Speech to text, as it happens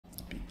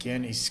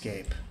Begin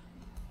escape.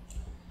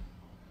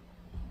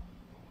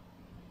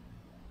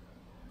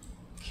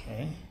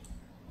 Okay.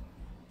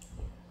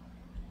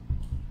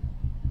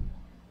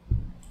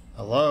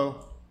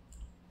 Hello?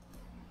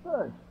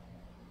 Hey,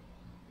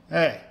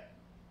 Hey.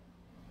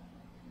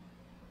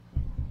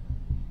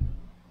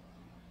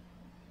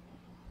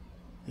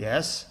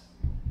 Yes?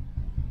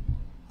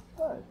 hey,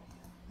 can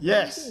you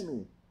Yes. see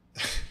me?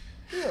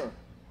 Here,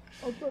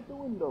 outside the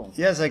window.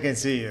 Yes, I can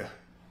see you.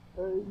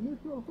 A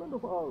mutual friend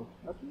of ours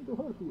asked me to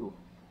help you.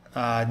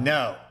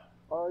 No.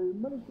 I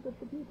managed to get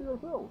the key to your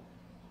cell.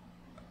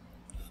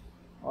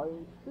 I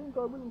think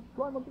I will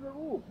climb onto the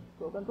roof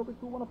so I can drop it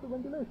to one of the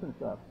ventilation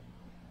shafts.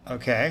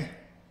 Okay.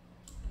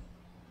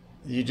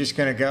 You just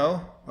gonna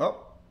go?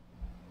 Oh.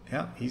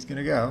 Yeah, he's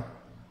gonna go.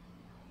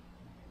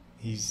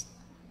 He's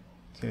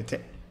gonna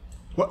take...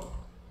 What?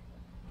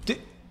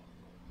 Did...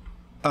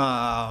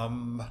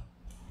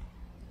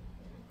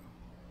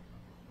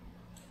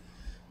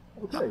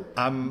 Okay,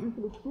 this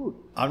looks good.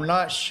 I'm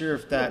not sure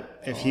if he was I think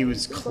I need to get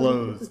this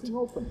clothed. thing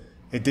open.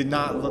 It did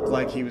not look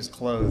like he was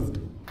clothed.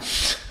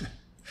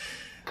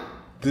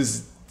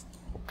 This...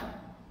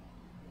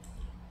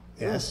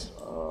 Yes?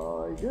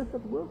 I guess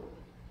that works.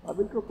 I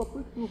will drop a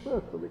brick through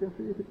first so we can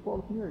see if it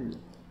falls near you.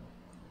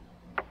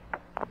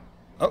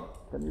 Oh,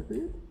 Can you see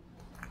it?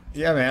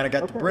 yeah, man, I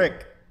got the Okay.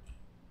 brick.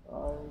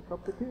 I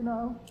drop the key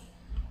now.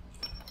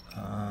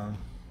 Yeah,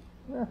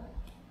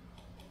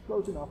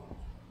 close enough.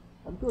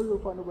 I'm sure you'll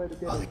find a way to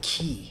get Oh, the it.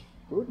 key.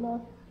 Good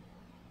luck.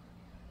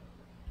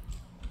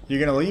 You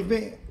gonna leave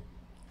me?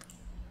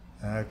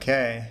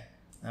 Okay.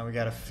 Now we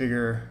gotta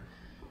figure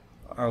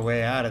our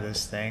way out of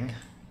this thing.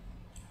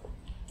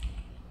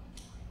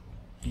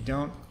 You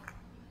don't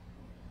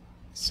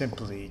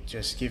simply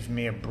just give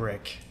me a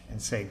brick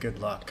and say good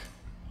luck.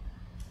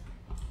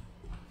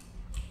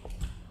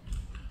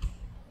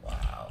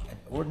 Wow, an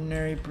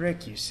ordinary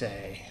brick, you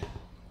say?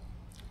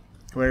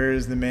 Where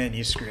is the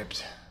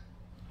manuscript?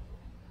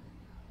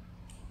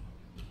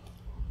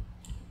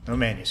 No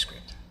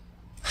manuscript.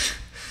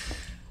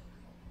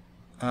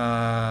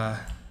 Like,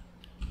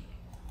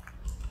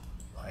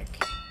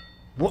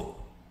 what?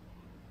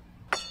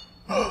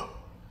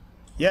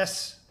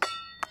 Yes.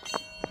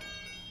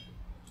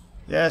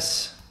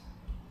 Yes.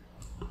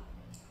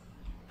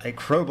 A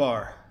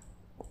crowbar.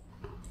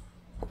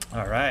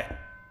 All right.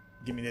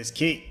 Give me this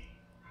key.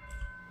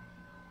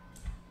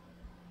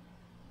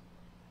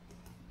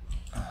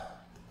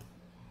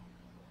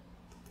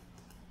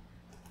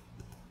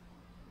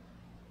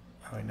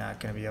 Are we not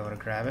going to be able to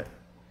grab it?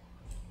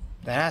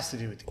 That has to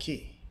do with the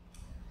key.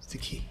 It's the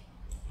key.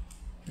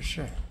 For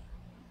sure.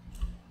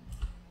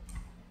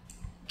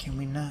 Can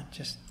we not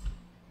just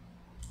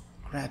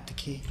grab the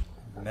key?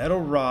 Metal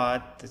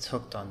rod that's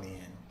hooked on the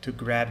end to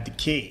grab the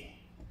key.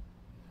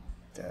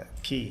 The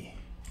key.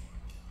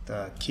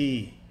 The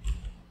key.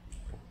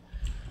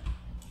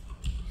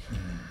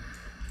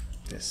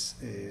 This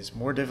is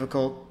more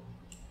difficult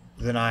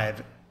than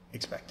I've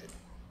expected.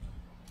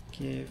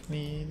 Give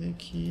me the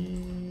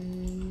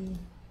key.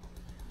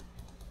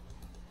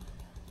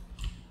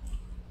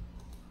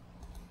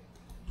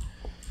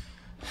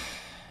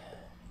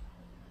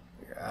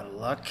 You're out of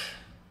luck.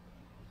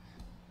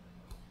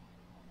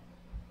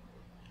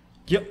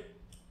 Yep.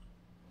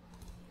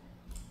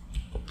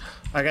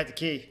 I got the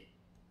key.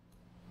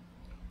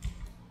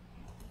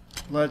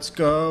 Let's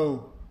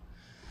go.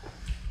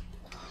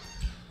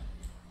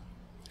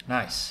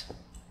 Nice.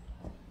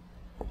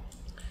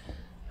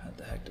 How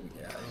the heck do we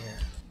get out of here?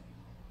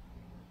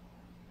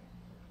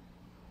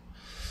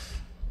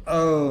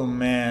 Oh,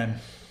 man.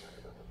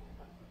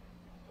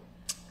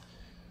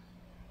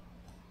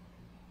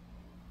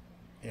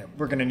 Yeah,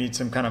 we're going to need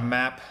some kind of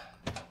map.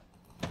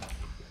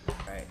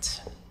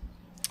 Right.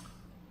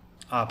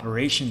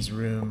 Operations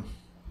room.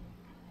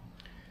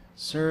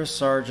 Sir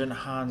Sergeant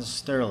Hans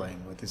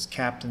Sterling with his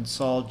Captain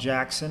Saul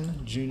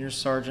Jackson, Junior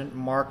Sergeant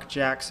Mark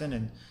Jackson,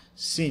 and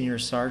Senior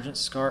Sergeant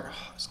Scott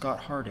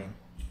Harding.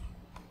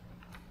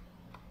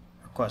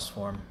 Request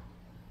form.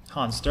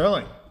 Hans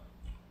Sterling.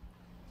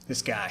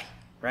 This guy.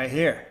 Right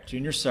here,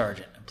 Junior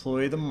Sergeant,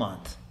 Employee of the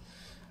Month.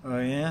 Oh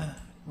yeah?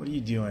 What are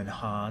you doing,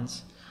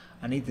 Hans?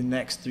 I need the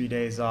next 3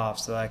 days off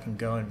so I can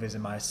go and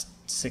visit my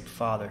sick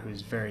father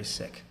who's very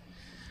sick.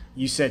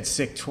 You said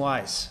sick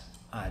twice.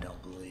 I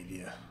don't believe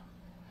you.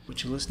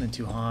 What you listening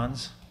to,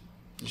 Hans?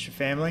 This your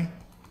family?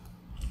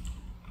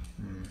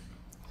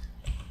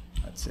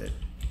 That's it.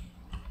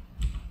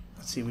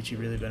 Let's see what you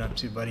really been up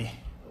to, buddy.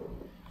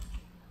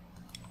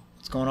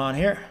 What's going on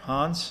here,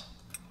 Hans?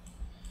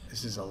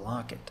 This is a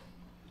locket.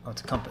 Oh,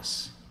 it's a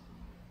compass.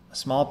 A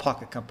small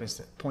pocket compass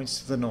that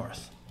points to the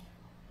north.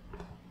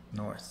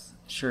 North.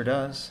 Sure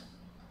does.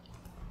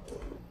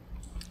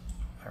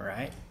 All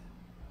right.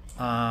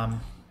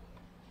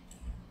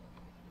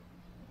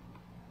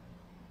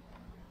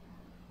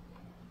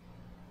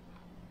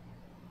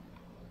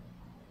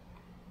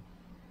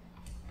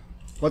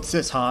 What's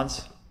this,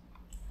 Hans?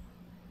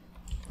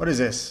 What is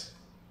this?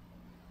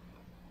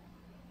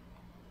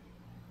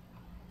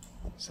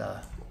 It's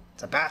a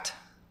bat.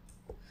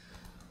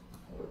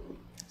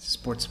 Is this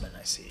sportsman,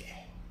 I see.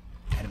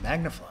 And a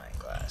magnifying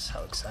glass.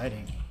 How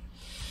exciting.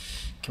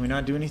 Can we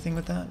not do anything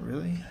with that,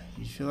 really?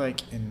 You feel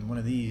like in one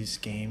of these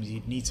games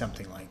you'd need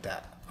something like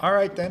that. All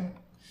right, then.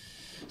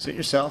 Suit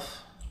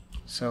yourself.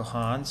 So,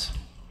 Hans,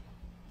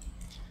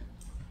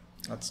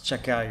 let's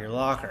check out your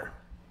locker.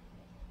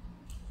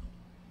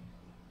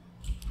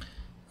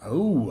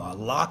 Oh, a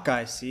lock,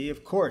 I see.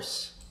 Of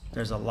course,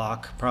 there's a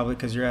lock, probably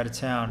because you're out of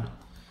town.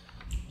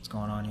 What's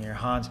going on here?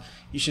 Hans,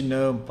 you should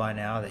know by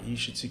now that you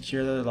should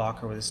secure the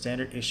locker with a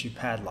standard issue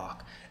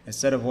padlock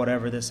instead of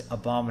whatever this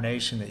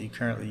abomination that you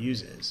currently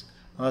use is.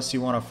 Unless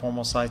you want a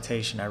formal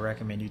citation, I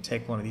recommend you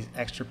take one of these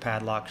extra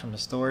padlocks from the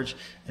storage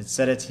and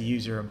set it to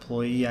use your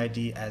employee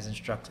ID as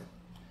instructed.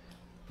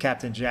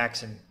 Captain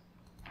Jackson,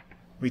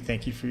 we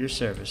thank you for your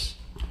service.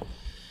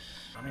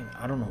 I mean,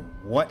 I don't know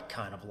what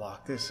kind of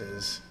lock this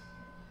is.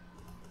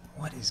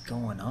 What is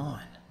going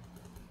on?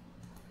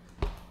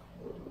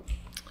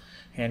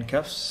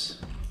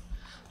 Handcuffs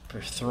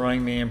for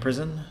throwing me in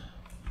prison.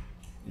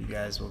 You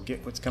guys will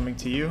get what's coming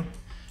to you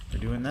for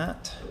doing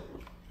that.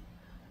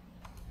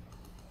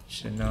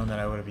 Should have known that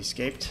I would have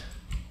escaped.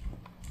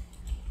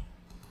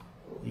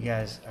 You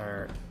guys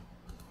are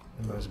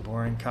the most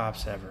boring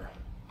cops ever.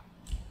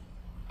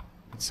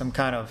 It's some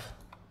kind of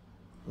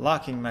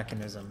locking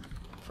mechanism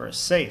for a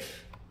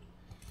safe.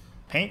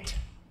 Paint?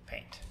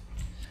 Paint.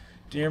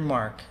 Dear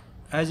Mark,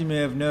 as you may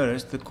have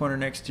noticed, the corner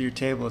next to your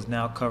table is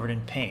now covered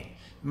in paint.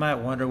 You might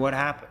wonder what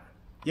happened.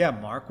 Yeah,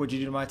 Mark, what'd you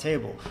do to my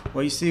table?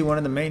 Well, you see, one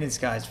of the maintenance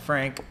guys,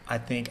 Frank, I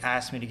think,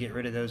 asked me to get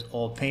rid of those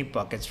old paint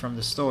buckets from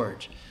the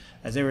storage,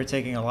 as they were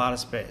taking a lot of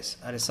space.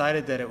 I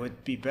decided that it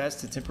would be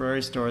best to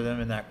temporarily store them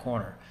in that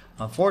corner.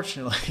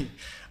 Unfortunately,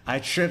 I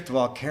tripped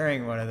while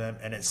carrying one of them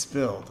and it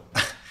spilled.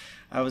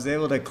 I was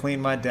able to clean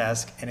my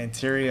desk and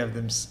interior of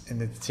them in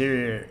the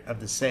interior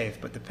of the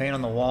safe, but the paint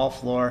on the wall,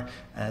 floor,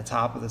 and the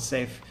top of the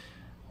safe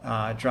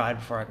dried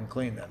before I can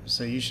clean them.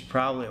 So you should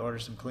probably order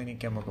some cleaning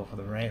chemical for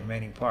the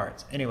remaining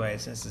parts. Anyway,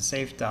 since the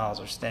safe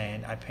dials are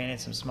stained, I painted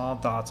some small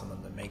dots on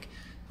them to make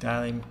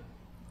dialing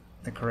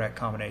the correct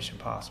combination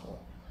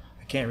possible.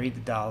 I can't read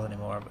the dials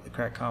anymore, but the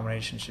correct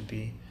combination should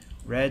be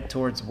red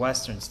towards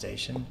Western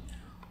Station,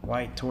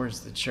 white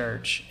towards the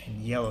church,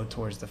 and yellow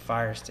towards the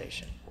fire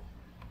station.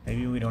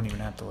 Maybe we don't even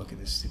have to look at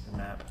this stupid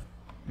map.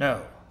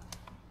 No.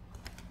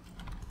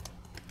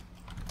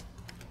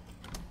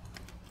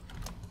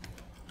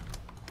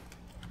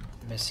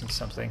 Missing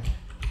something.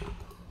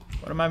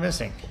 What am I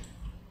missing?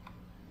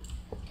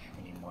 Okay,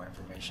 we need more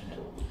information.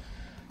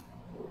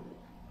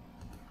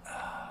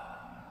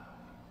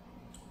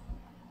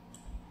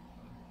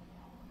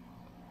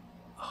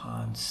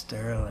 Hans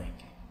Sterling.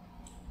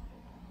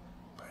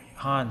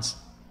 Hans,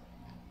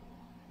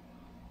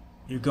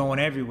 you're going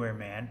everywhere,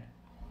 man.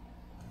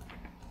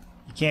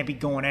 You can't be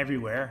going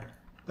everywhere.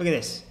 Look at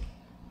this.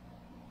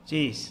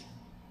 Jeez.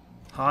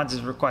 Hans is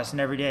requesting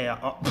every day.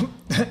 Oh,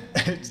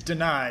 it's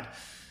denied.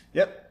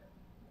 Yep.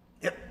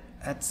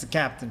 That's the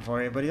captain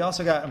for you. But he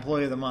also got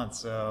employee of the month,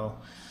 so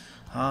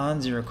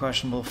Hans, you're a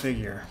questionable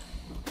figure.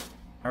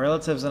 My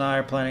relatives and I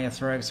are planning a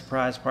throwing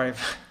surprise party.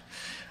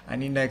 I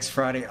need next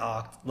Friday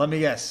off. Let me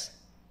guess.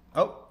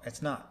 Oh,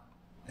 it's not.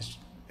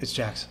 It's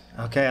Jackson.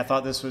 Okay, I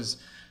thought this was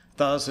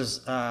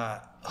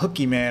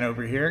Hooky Man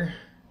over here.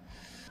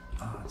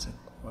 Oh, it's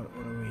what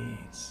do we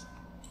eat?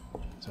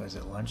 So is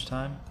it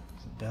lunchtime?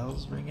 Is it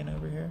bells ringing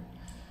over here?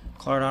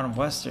 Clarendon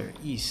West or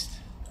East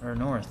or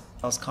North?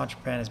 Else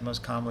contraband is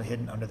most commonly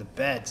hidden under the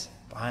beds,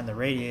 behind the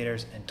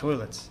radiators and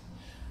toilets,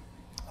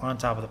 or on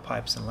top of the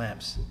pipes and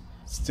lamps.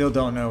 Still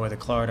don't know where the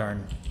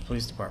Clarendon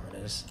Police Department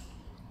is.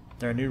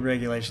 There are new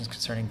regulations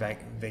concerning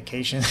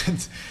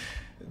vacations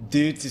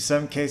due to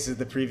some cases of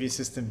the previous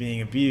system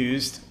being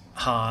abused.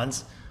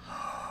 Hans,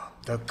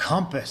 the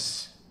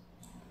compass.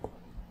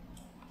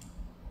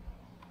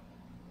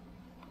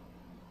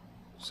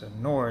 So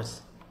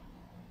north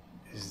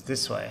is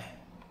this way.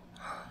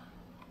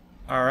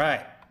 All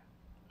right.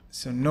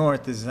 So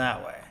north is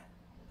that way.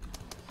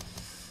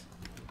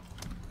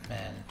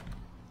 Man.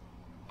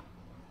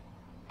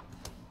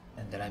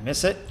 And did I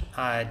miss it?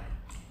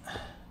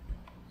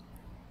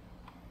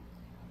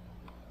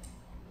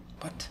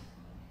 What?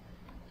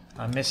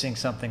 I'm missing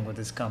something with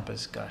this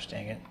compass. Gosh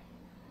dang it.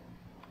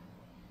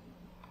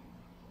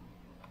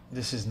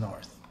 This is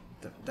north.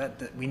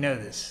 We know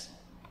this.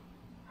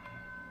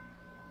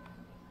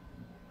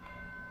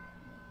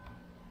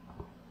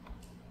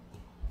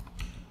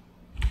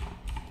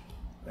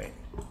 Wait.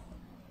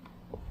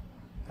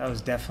 That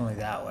was definitely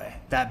that way.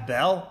 That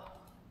bell?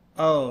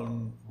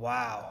 Oh,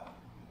 wow.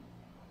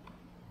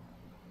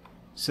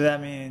 So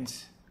that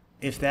means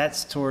if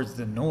that's towards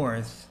the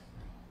north,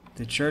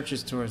 the church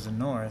is towards the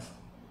north.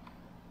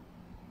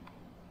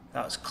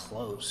 That was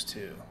close,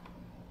 too.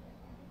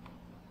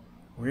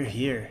 We're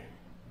here.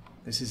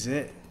 This is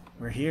it.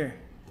 We're here.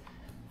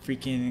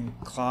 Freaking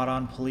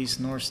Clarendon Police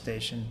North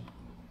Station.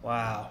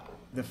 Wow.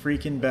 The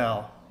freaking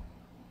bell.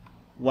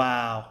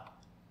 Wow.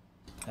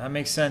 That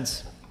makes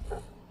sense.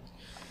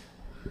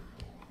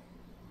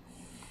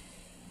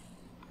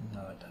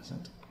 No, it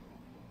doesn't.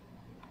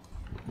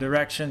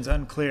 Directions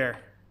unclear.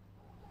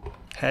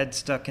 Head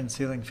stuck in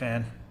ceiling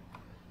fan.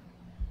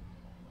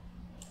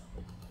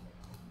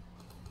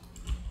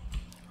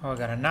 Oh, I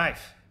got a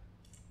knife.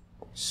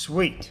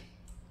 Sweet.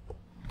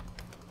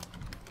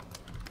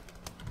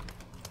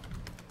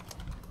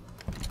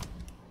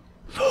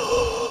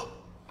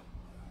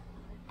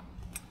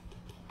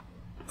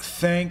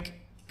 Thank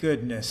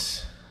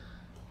goodness.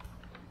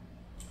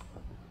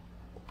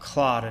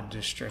 Claudia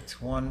District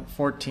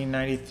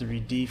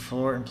 1493D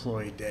floor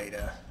employee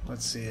data.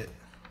 Let's see it.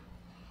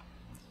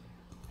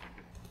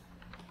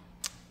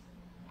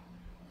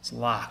 It's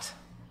locked.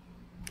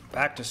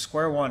 Back to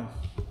square one.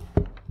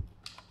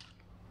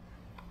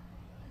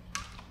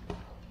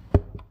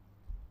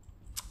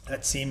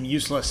 That seemed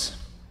useless.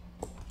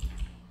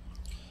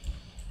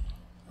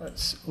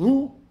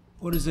 Ooh,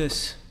 what is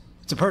this?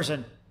 It's a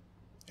person.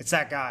 It's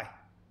that guy.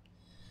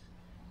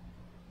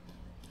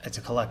 It's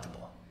a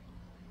collectible.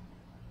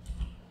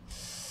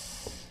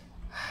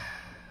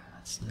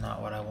 That's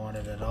not what I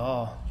wanted at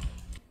all.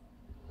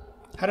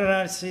 How did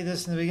I see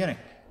this in the beginning?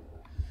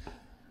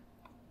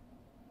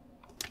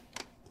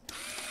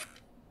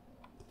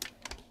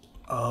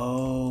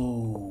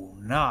 Oh,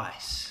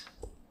 nice.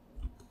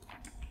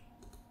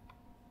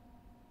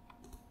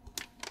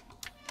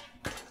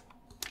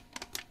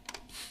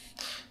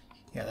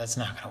 Yeah, that's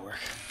not gonna work.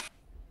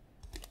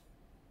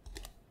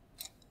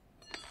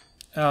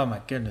 Oh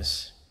my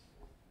goodness.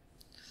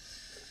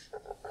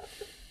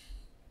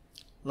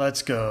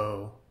 Let's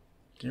go.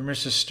 Dear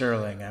Mrs.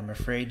 Sterling, I'm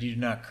afraid you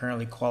do not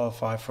currently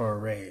qualify for a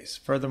raise.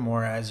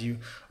 Furthermore, as you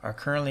are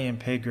currently in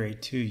pay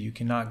grade 2, you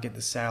cannot get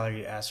the salary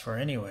you asked for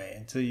anyway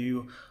until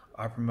you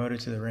are promoted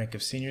to the rank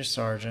of senior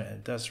sergeant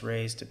and thus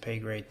raised to pay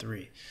grade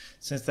 3.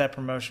 Since that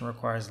promotion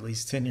requires at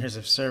least 10 years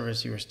of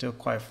service, you are still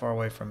quite far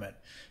away from it.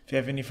 If you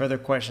have any further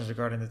questions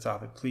regarding the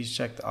topic, please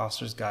check the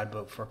officer's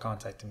guidebook before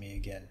contacting me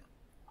again.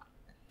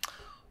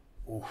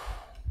 Ooh,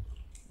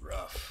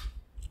 rough.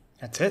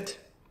 That's it?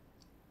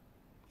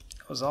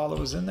 That was all that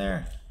was in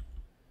there?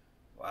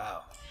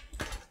 Wow.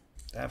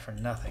 That for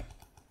nothing.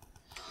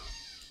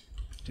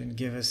 Didn't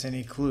give us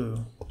any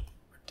clue. Or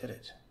did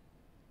it?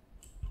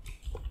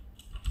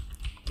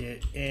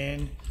 Get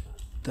in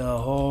the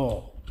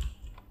hole.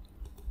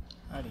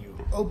 How do you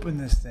open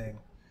this thing?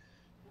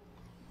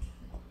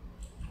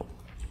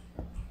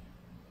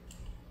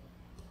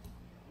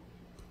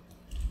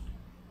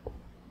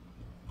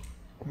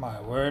 My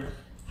word.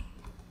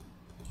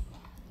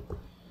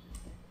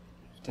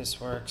 If this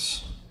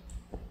works,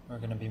 we're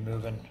gonna be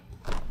moving.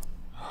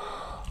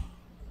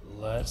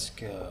 Let's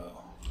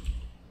go.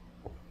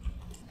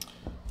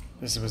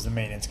 This was the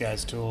maintenance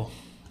guy's tool.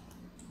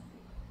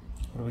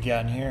 What do we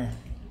got in here?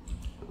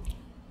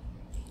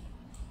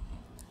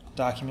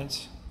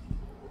 Documents.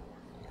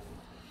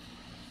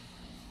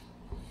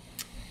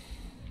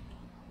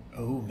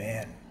 Oh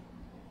man.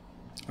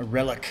 A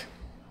relic.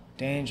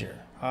 Danger.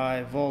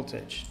 High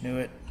voltage. Knew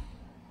it.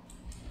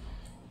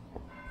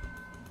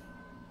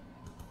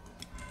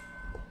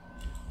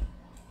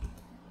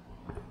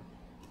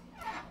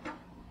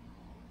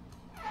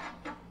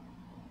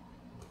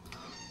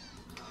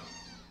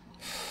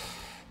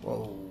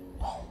 Whoa.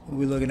 What are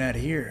we looking at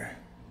here?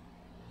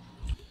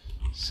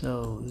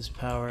 So this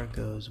power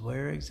goes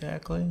where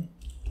exactly?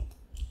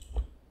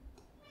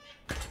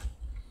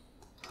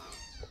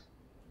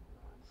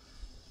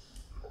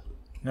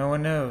 No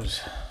one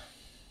knows.